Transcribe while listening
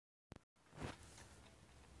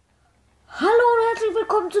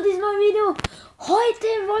willkommen zu diesem neuen Video. Heute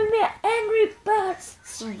wollen wir Angry Birds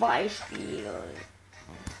 2 spielen.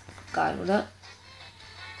 Geil, oder?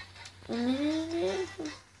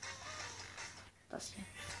 Das hier.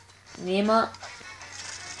 Nehmen wir.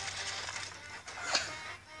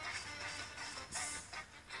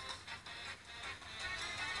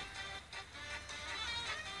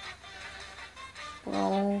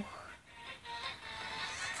 Brauch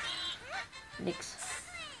nix.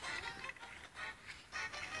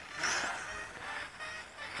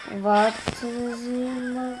 Warte Sie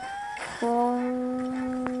mal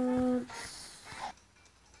kurz.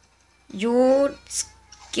 Jo, es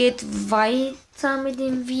geht weiter mit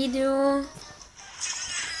dem Video.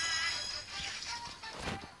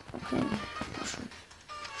 Okay, schon.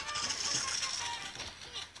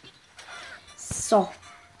 So.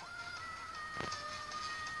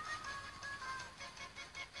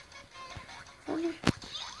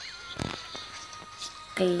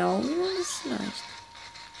 Ich glaube, das ist leicht.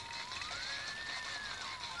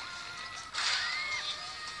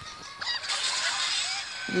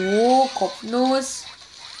 Oh, Kopfnuss.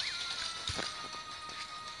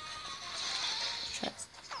 Scheiße.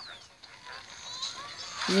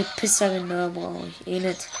 Diese Pisserin da brauche ich eh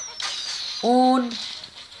nicht. Und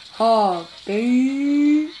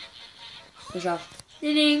HB. Geschafft.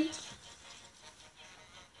 Ding.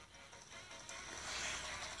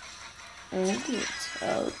 Oh gut.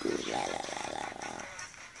 Oh gut. Lalalala.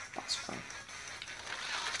 Was schon.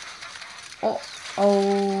 Oh.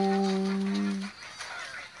 Oh.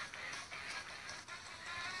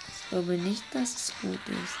 Ich glaube nicht, dass es gut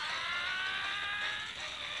ist.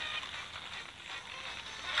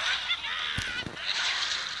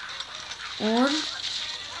 Und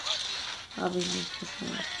habe ich nicht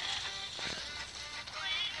geschafft.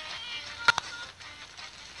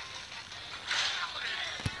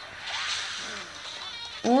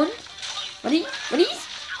 Und was ist schon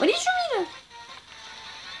wieder?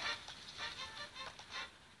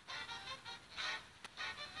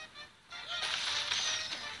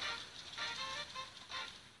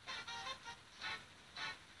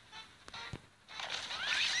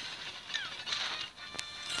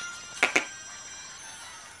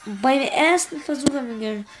 Beim ersten Versuch haben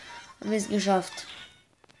wir es geschafft.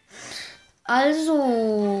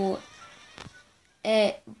 Also,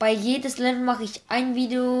 bei jedes Level mache ich ein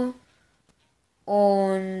Video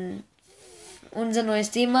und unser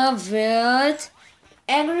neues Thema wird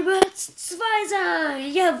Angry Birds 2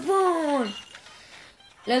 sein. Jawohl!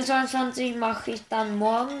 Level 22 mache ich dann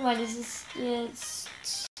morgen, weil es ist jetzt...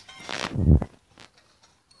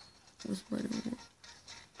 Muss meine Uhr.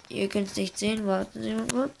 Ihr könnt es nicht sehen, warten Sie mal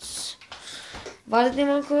kurz. Wartet ihr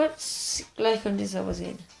mal kurz. Gleich könnt ihr es aber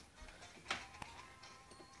sehen.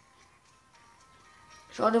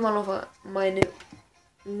 Schaut ihr mal auf meine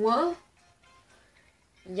Uhr.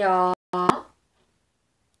 Ja.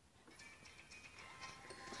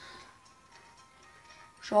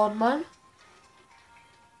 Schaut mal.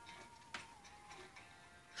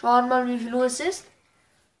 Schaut mal, wie viel Uhr es ist.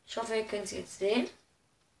 Ich hoffe, ihr könnt es jetzt sehen.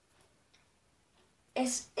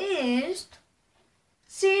 Es ist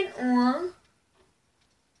 10 Uhr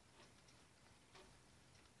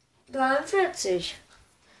 43.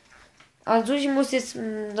 Also ich muss jetzt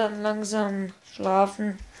dann langsam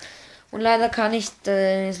schlafen. Und leider kann ich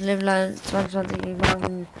das Level 22 nicht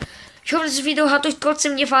machen. Ich hoffe, das Video hat euch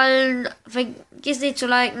trotzdem gefallen. Vergesst nicht zu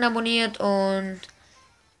liken, abonniert und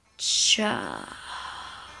ciao.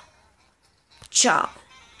 Ciao.